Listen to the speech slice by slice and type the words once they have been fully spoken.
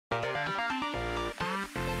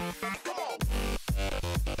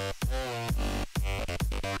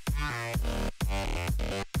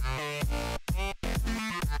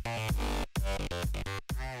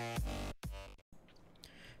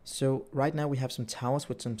So right now we have some towers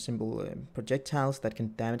with some simple projectiles that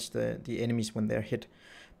can damage the enemies when they're hit.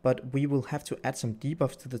 But we will have to add some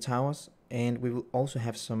debuffs to the towers, and we will also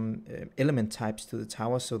have some element types to the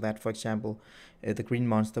towers, so that, for example, the green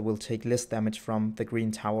monster will take less damage from the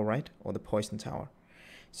green tower, right? Or the poison tower.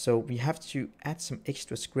 So we have to add some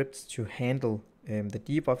extra scripts to handle the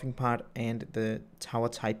debuffing part and the tower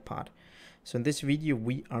type part. So in this video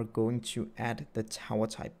we are going to add the tower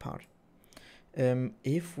type part.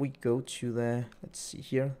 If we go to the, let's see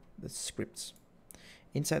here, the scripts.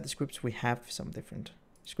 Inside the scripts we have some different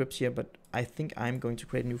scripts here, but I think I'm going to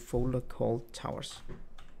create a new folder called towers.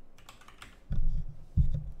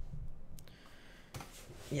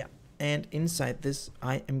 Yeah, and inside this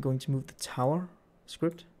I am going to move the tower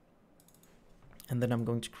script, and then I'm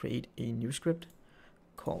going to create a new script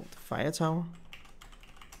called fire tower,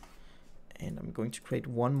 and I'm going to create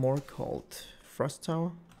one more called frost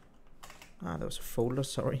tower. There was a folder,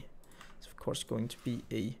 sorry. It's of course going to be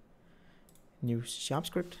a new sharp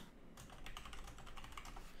script.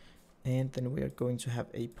 And then we are going to have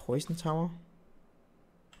a poison tower.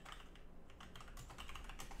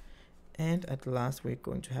 And at last we're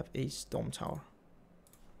going to have a storm tower.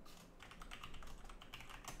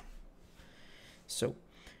 So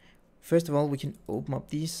first of all we can open up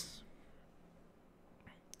these.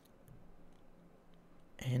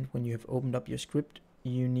 And when you have opened up your script,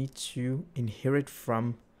 you need to inherit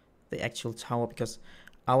from the actual tower, because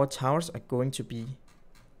our towers are going to be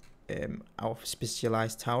our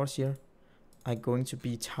specialized towers here are going to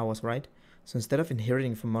be towers, right? So instead of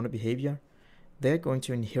inheriting from mono behavior, they're going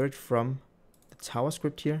to inherit from the tower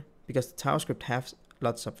script here, because the tower script has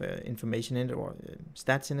lots of information in it, or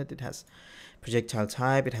stats in it. It has projectile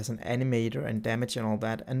type, it has an animator and damage and all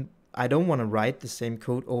that, and I don't want to write the same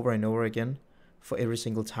code over and over again for every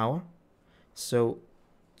single tower. So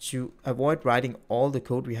to avoid writing all the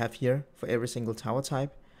code we have here for every single tower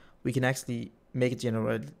type, we can actually make a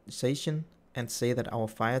generalization and say that our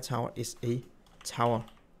fire tower is a tower.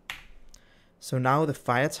 So now the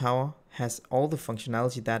fire tower has all the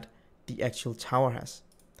functionality that the actual tower has.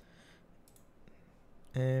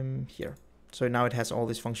 Here. So now it has all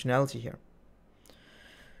this functionality here.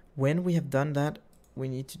 When we have done that, we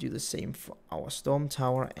need to do the same for our storm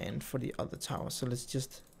tower and for the other tower. So let's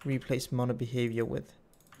just replace mono behavior with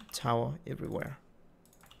tower everywhere.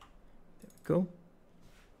 There we go.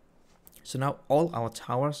 So now all our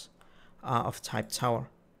towers are of type tower.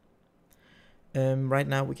 Right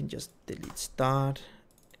now we can just delete start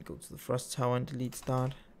and go to the frost tower and delete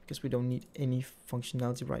start, because we don't need any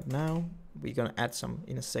functionality right now. We're gonna add some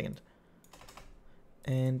in a second.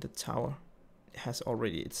 And the tower has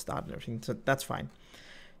already its start and everything, so that's fine.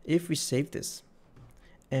 If we save this,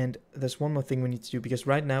 and there's one more thing we need to do, because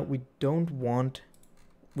right now we don't want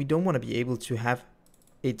to be able to have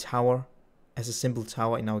a tower as a simple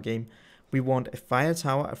tower in our game. We want a fire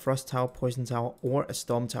tower, a frost tower, poison tower, or a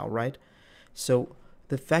storm tower, right? So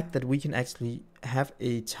the fact that we can actually have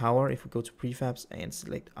a tower, if we go to prefabs and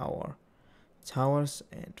select our towers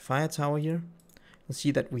and fire tower here, you'll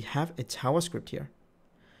see that we have a tower script here.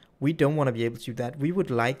 We don't want to be able to do that. We would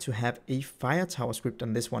like to have a fire tower script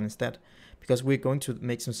on this one instead, because we're going to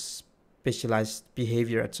make some specialized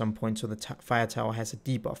behavior at some point, so the fire tower has a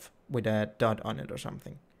debuff with a dot on it or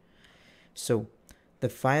something. So the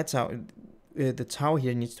fire tower, the tower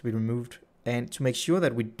here needs to be removed, and to make sure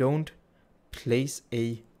that we don't place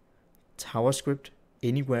a tower script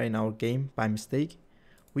anywhere in our game by mistake,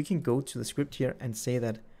 we can go to the script here and say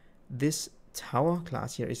that this tower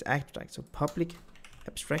class here is abstract, so public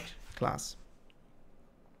abstract class.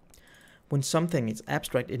 When something is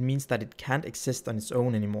abstract, it means that it can't exist on its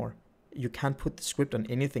own anymore. You can't put the script on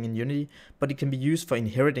anything in Unity, but it can be used for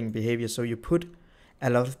inheriting behavior. So you put a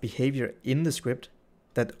lot of behavior in the script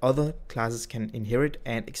that other classes can inherit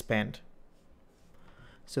and expand.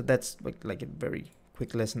 So that's like a very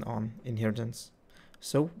quick lesson on inheritance.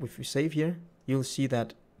 So if we save here, you'll see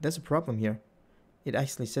that there's a problem here. It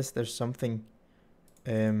actually says there's something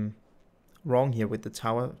wrong here with the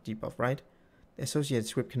tower debuff, right? The associated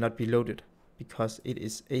script cannot be loaded because it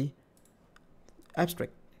is a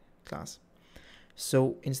abstract class.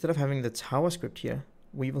 So instead of having the tower script here,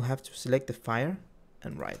 we will have to select the fire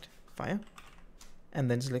and write fire, and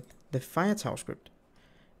then select the fire tower script,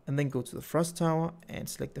 and then go to the frost tower and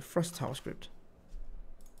select the frost tower script,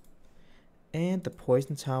 and the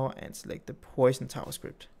poison tower and select the poison tower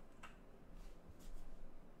script,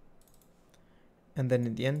 and then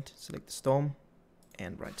in the end select the storm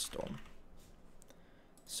and write storm.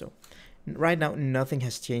 So right now nothing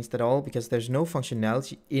has changed at all because there's no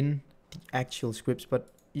functionality in the actual scripts, but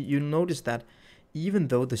you'll notice that even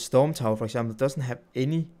though the storm tower, for example, doesn't have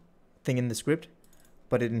any thing in the script,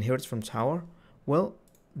 but it inherits from tower, well,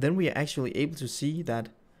 then we are actually able to see that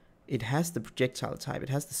it has the projectile type, it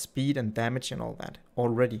has the speed and damage and all that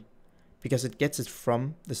already, because it gets it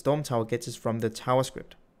from, the storm tower gets it from the tower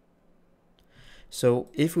script. So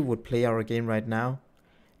if we would play our game right now,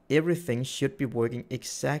 everything should be working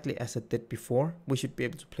exactly as it did before. We should be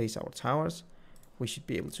able to place our towers, we should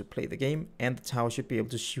be able to play the game, and the tower should be able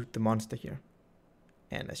to shoot the monster here.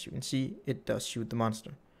 And as you can see, it does shoot the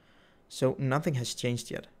monster. So nothing has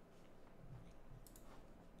changed yet.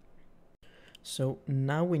 So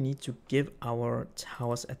now we need to give our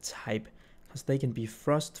towers a type, because they can be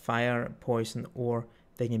frost, fire, poison, or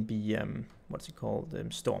they can be, what's it called,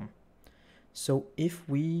 storm. So if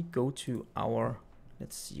we go to our,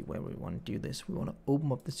 let's see where we want to do this. We want to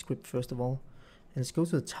open up the script first of all, and let's go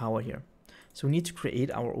to the tower here. So we need to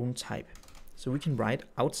create our own type. So we can write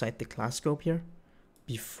outside the class scope here,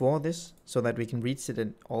 before this, so that we can reach it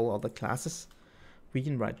in all other classes. We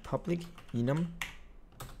can write public enum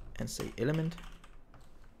and say element,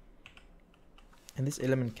 and this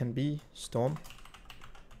element can be storm,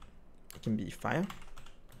 it can be fire,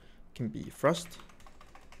 it can be frost,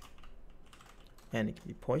 and it can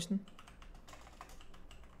be poison,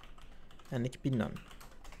 and it can be none.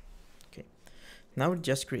 Okay, now we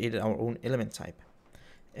just created our own element type,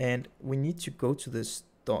 and we need to go to this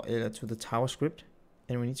to the tower script,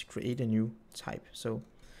 and we need to create a new type. So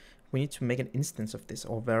we need to make an instance of this,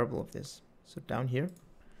 or variable of this. So down here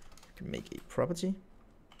we can make a property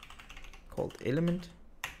called element,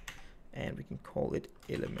 and we can call it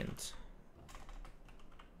element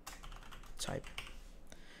type,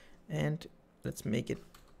 and let's make it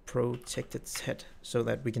protected set so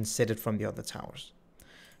that we can set it from the other towers.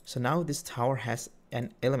 So now this tower has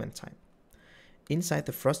an element type. Inside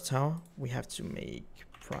the frost tower we have to make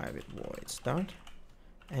private void start,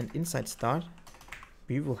 and inside start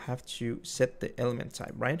we will have to set the element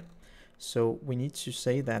type, right? So we need to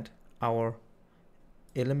say that our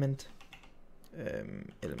element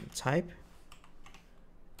type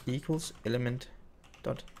equals element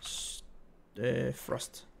dot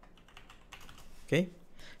frost. Okay,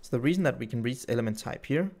 so the reason that we can reach element type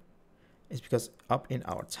here is because up in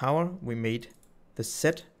our tower we made the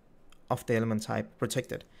set of the element type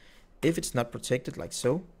protected. If it's not protected like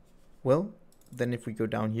so, well, then if we go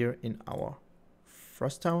down here in our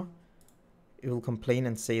frost tower, it will complain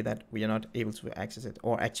and say that we are not able to access it,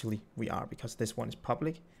 or actually we are, because this one is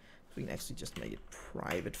public. So we can actually just make it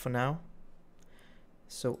private for now.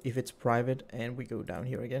 So if it's private and we go down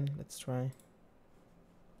here again, let's try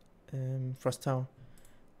frost tower,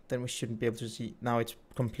 then we shouldn't be able to see. Now it's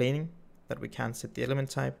complaining that we can't set the element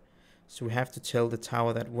type, so we have to tell the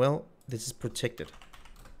tower that, well, this is protected.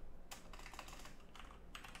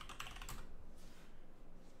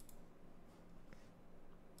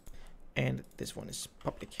 And this one is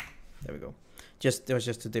public. There we go. That was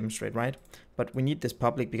just to demonstrate, right? But we need this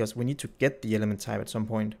public because we need to get the element type at some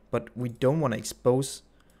point, but we don't want to expose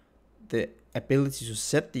the ability to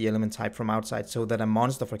set the element type from outside, so that a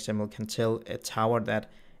monster, for example, can tell a tower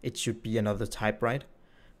that it should be another type, right?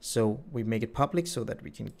 So we make it public so that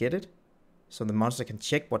we can get it, so the monster can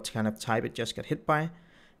check what kind of type it just got hit by,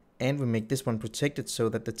 and we make this one protected so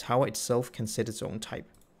that the tower itself can set its own type.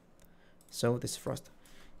 So this is frost.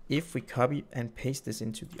 If we copy and paste this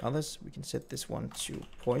into the others, we can set this one to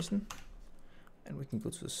poison, and we can go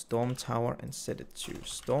to the storm tower and set it to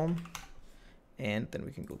storm, and then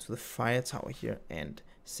we can go to the fire tower here and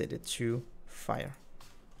set it to fire.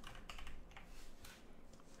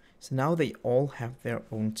 So now they all have their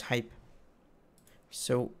own type.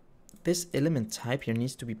 So this element type here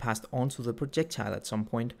needs to be passed on to the projectile at some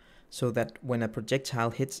point, so that when a projectile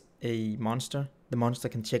hits a monster, the monster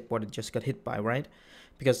can check what it just got hit by, right?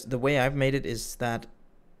 Because the way I've made it is that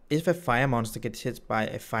if a fire monster gets hit by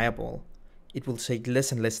a fireball, it will take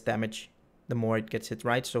less and less damage the more it gets hit,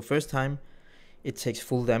 right? So first time it takes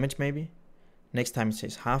full damage maybe, next time it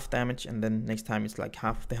takes half damage, and then next time it's like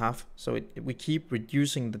half the half. So we keep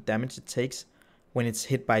reducing the damage it takes when it's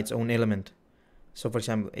hit by its own element. So for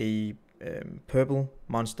example, a purple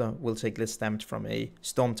monster will take less damage from a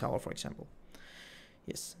storm tower, for example.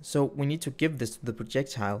 Yes, so we need to give this to the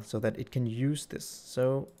projectile so that it can use this.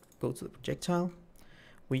 So go to the projectile,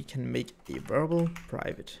 we can make a variable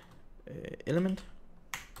private element,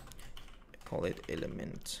 call it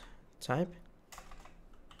element type.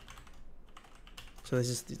 So this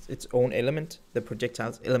is its own element, the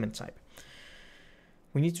projectile's element type.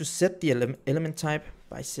 We need to set the element type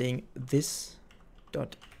by saying this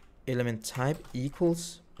dot element type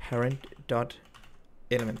equals parent dot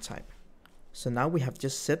element type. So now we have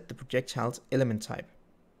just set the projectile's element type,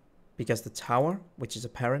 because the tower, which is a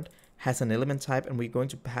parent, has an element type, and we're going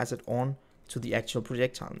to pass it on to the actual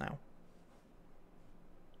projectile now.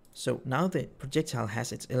 So now the projectile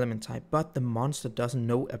has its element type, but the monster doesn't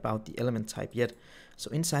know about the element type yet. So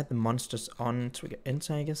inside the monster's on trigger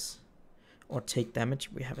enter, I guess, or take damage.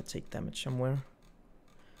 We have a take damage somewhere.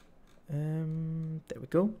 There we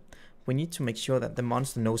go. We need to make sure that the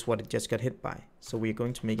monster knows what it just got hit by. So we're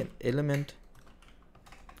going to make an element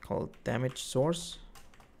called damage source.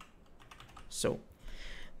 So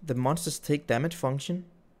the monster's take damage function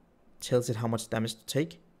tells it how much damage to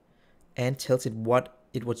take and tells it what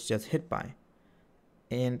it was just hit by.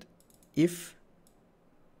 And if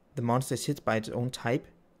the monster is hit by its own type,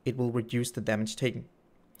 it will reduce the damage taken.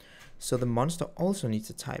 So the monster also needs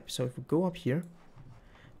a type. So if we go up here,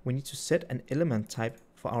 we need to set an element type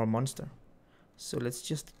for our monster. So let's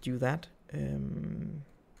just do that. Yeah,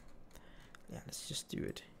 let's just do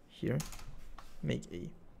it here. Make a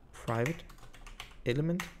private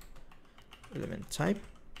element type,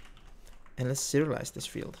 and let's serialize this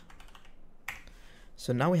field.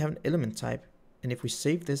 So now we have an element type, and if we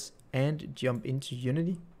save this and jump into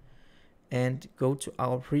Unity and go to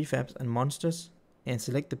our prefabs and monsters and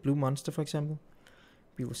select the blue monster, for example,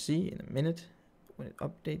 we will see in a minute when it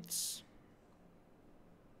updates.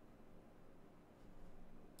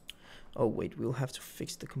 Oh wait, we'll have to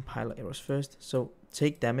fix the compiler errors first. So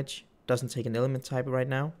take damage doesn't take an element type right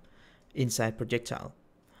now inside projectile.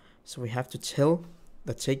 So we have to tell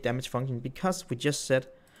the take damage function, because we just said,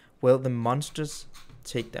 well, the monsters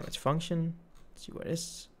take damage function, let's see what it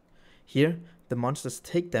is. Here, the monsters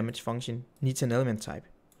take damage function needs an element type.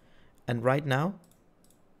 And right now,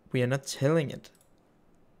 we are not telling it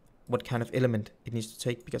what kind of element it needs to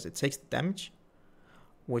take, because it takes the damage,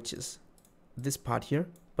 which is this part here,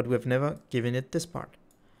 but we've never given it this part.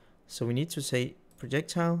 So we need to say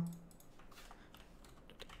projectile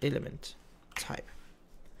element type.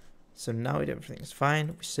 So now everything is fine.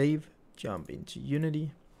 We save, jump into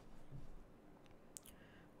Unity,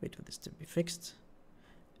 wait for this to be fixed,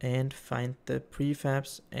 and find the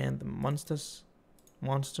prefabs and the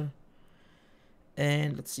monster.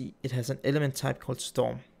 And let's see, it has an element type called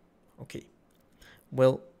storm. Okay,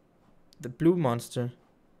 well, the blue monster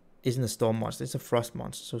isn't a storm monster, it's a frost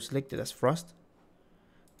monster. So select it as frost.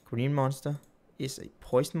 Green monster is a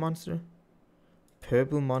poison monster.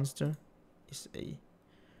 Purple monster is a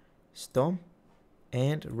storm.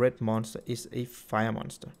 And red monster is a fire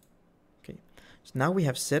monster. Okay, so now we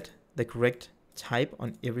have set the correct type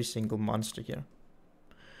on every single monster here.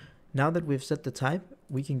 Now that we've set the type,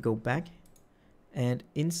 we can go back, and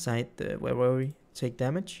inside the where we take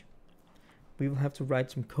damage, we will have to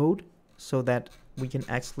write some code so that we can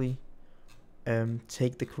actually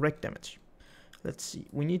take the correct damage. Let's see,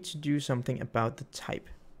 we need to do something about the type.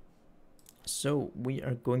 So we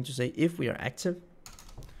are going to say, if we are active,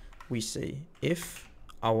 we say if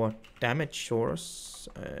our damage source,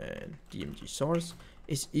 DMG source,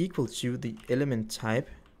 is equal to the element type.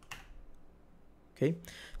 Okay,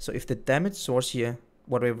 so if the damage source here,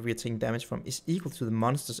 whatever we're taking damage from, is equal to the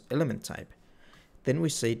monster's element type, then we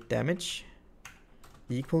say damage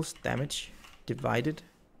equals damage divided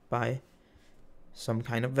by some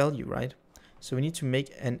kind of value, right? So we need to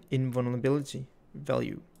make an invulnerability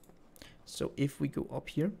value. So if we go up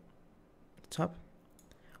here at the top,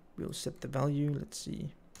 we'll set the value, let's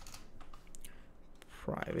see,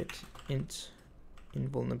 private int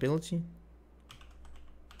invulnerability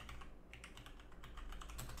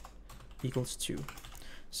equals 2.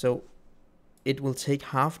 So it will take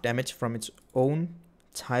half damage from its own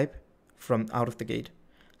type from out of the gate.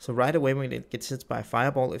 So right away when it gets hit by a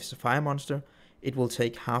fireball, if it's a fire monster, it will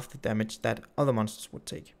take half the damage that other monsters would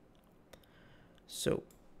take. So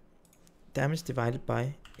damage divided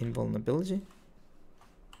by invulnerability,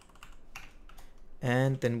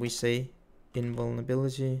 and then we say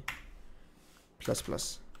invulnerability plus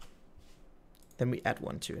plus, then we add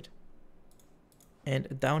 1 to it,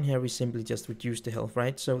 and down here we simply just reduce the health,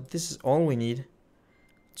 right? So this is all we need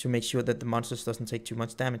to make sure that the monsters doesn't take too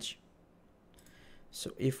much damage.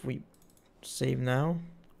 So if we save now,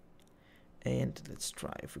 and let's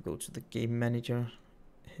try, if we go to the game manager,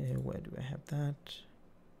 where do I have that?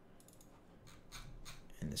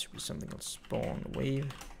 And this should be something called spawn wave.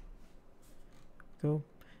 Go,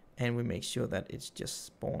 and we make sure that it just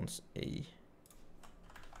spawns a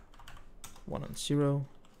 1 on 0.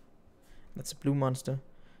 That's a blue monster.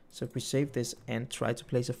 So if we save this and try to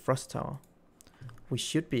place a frost tower, we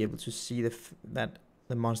should be able to see that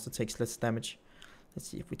the monster takes less damage. Let's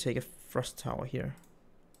see, if we take a frost tower here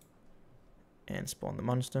and spawn the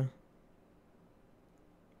monster,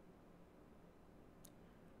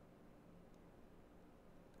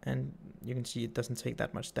 and you can see it doesn't take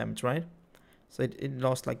that much damage, right? So it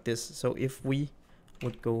lost like this. So if we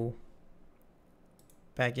would go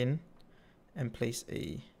back in and place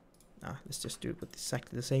a, let's just do it with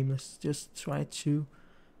exactly the same. Let's just try to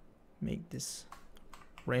make this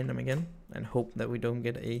random again and hope that we don't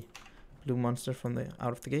get a blue monster from the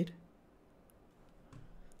out of the gate.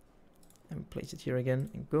 And place it here again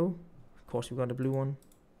and go. Of course we got a blue one.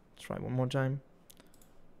 Try one more time.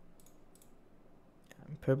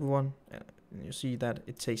 And purple one. And you see that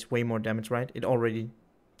it takes way more damage, right? It already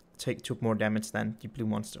took more damage than the blue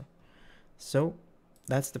monster. So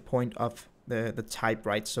that's the point of the type,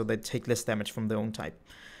 right? So they take less damage from their own type.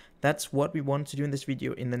 That's what we want to do in this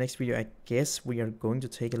video. In the next video, I guess we are going to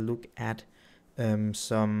take a look at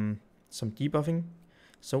some debuffing.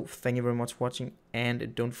 So thank you very much for watching,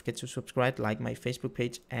 and don't forget to subscribe, like my Facebook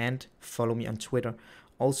page, and follow me on Twitter.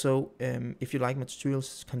 Also, if you like my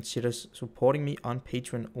tutorials, consider supporting me on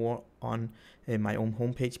Patreon or on my own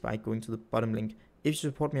homepage by going to the bottom link. If you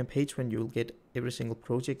support me on Patreon, you will get every single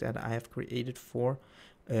project that I have created for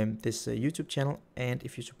this YouTube channel, and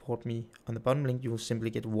if you support me on the bottom link, you will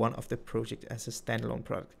simply get one of the projects as a standalone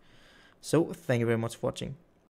product. So thank you very much for watching.